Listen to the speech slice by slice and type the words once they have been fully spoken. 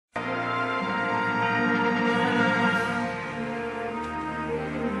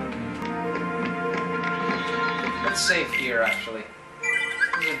Let's save here, actually.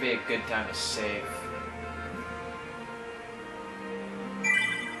 This would be a good time to save.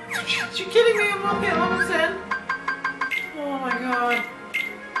 Are you kidding me? I'm only at level 10? Oh my god.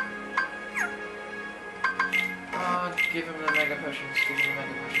 Oh, give him the mega potions. Give him the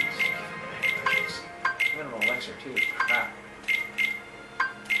mega potions. Give him the mega potions. Give him an elixir too. Crap.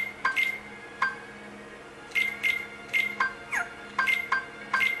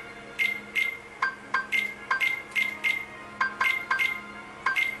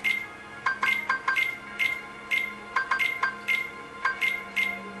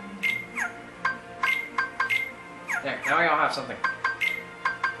 There, now we all have something.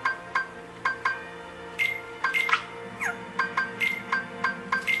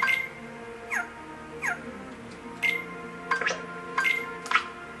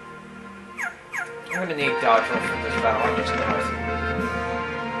 I'm gonna need dodge roll for this battle. I'm just gonna.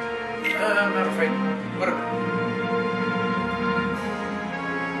 I'm not afraid. Whatever.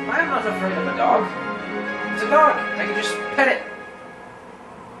 I'm not afraid of a dog. It's a dog. I can just pet it.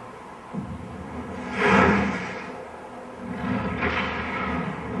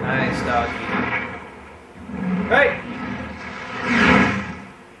 Nice doggy. Hey!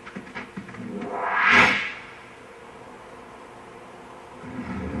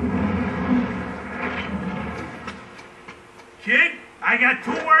 Kid, I got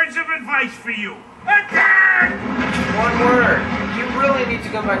 2 words of advice for you. Attack! One word. You really need to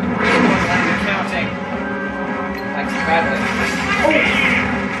go back to reading one line of counting. That's badly. Oh!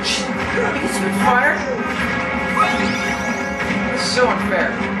 He can spit fire? This is so unfair.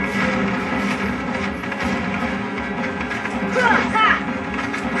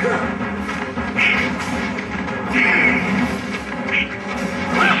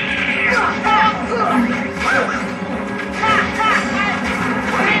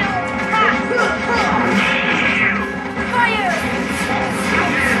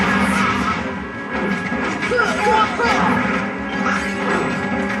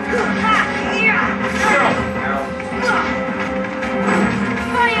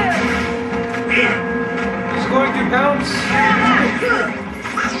 He's going to bounce.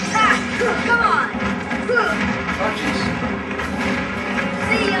 Come on. Oh, jeez.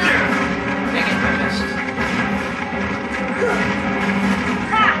 See ya. Dang it, I missed.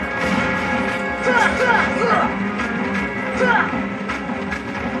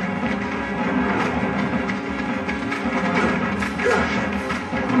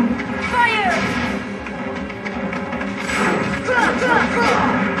 Fire!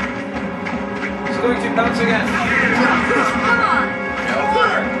 He's going to bounce again. Come on. No.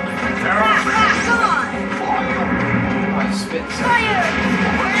 Come on. Oh, he spit something. Fire!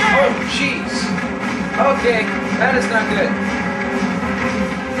 Oh, jeez. Okay, that is not good.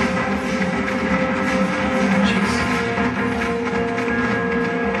 Jeez.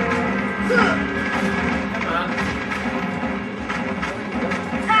 Come on.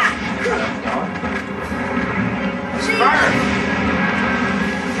 Fire!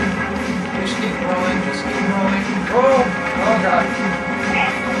 Just keep rolling, just keep rolling. Oh! Oh god.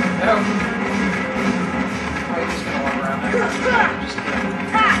 No. Oh, you're just gonna walk around there. Just kidding.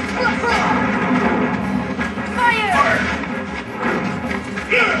 Fire!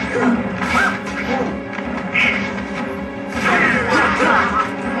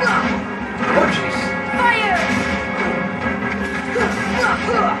 Oh jeez. Fire!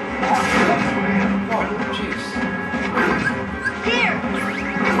 Oh jeez. Here!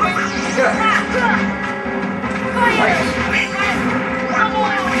 Yeah. Fire!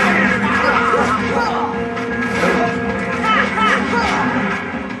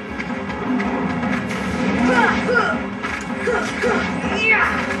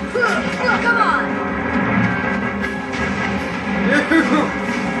 Come on!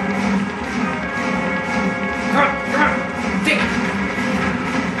 Dig it!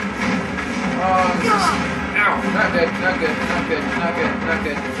 Oh, this is... Ow! Not good, not good, not good, not good, not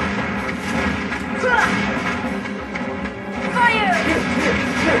good. Fire!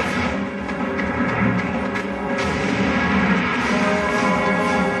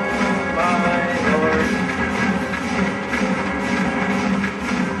 My lord.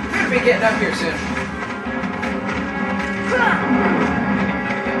 We're gonna be getting up here soon.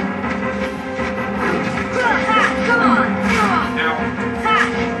 Come on! Ow.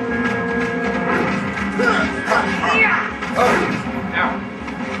 Oh! Ow.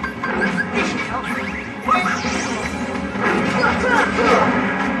 This should help.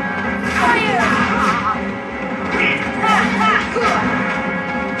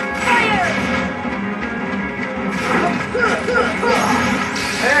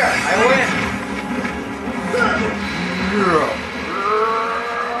 There! I win!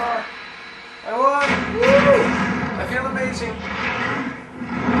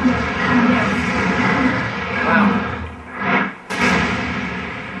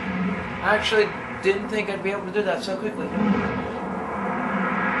 actually didn't think I'd be able to do that so quickly.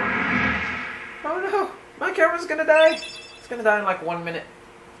 Oh no! My camera's gonna die! It's gonna die in like 1 minute.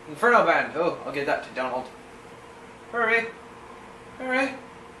 Inferno Band! Oh, I'll give that to Donald. Hurry! Hurry!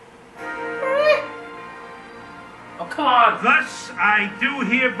 Hurry! Oh, come on! Thus, I do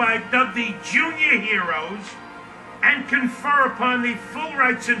hereby dub the junior heroes and confer upon the full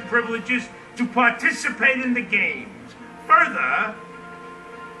rights and privileges to participate in the games. Further,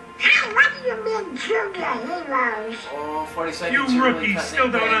 What do you mean, junior heroes? Oh, 40 seconds. you to really rookies cut still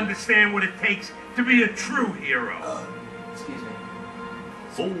me don't down. understand what it takes to be a true hero. Excuse me.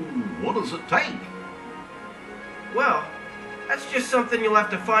 So, what does it take? Well, that's just something you'll have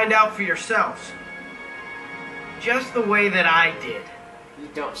to find out for yourselves. Just the way that I did. You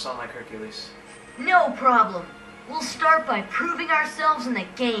don't sound like Hercules. No problem. We'll start by proving ourselves in the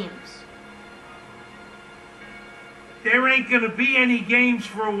games. There ain't gonna be any games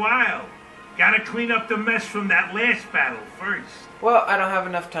for a while. Gotta clean up the mess from that last battle first. Well, I don't have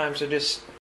enough time, so just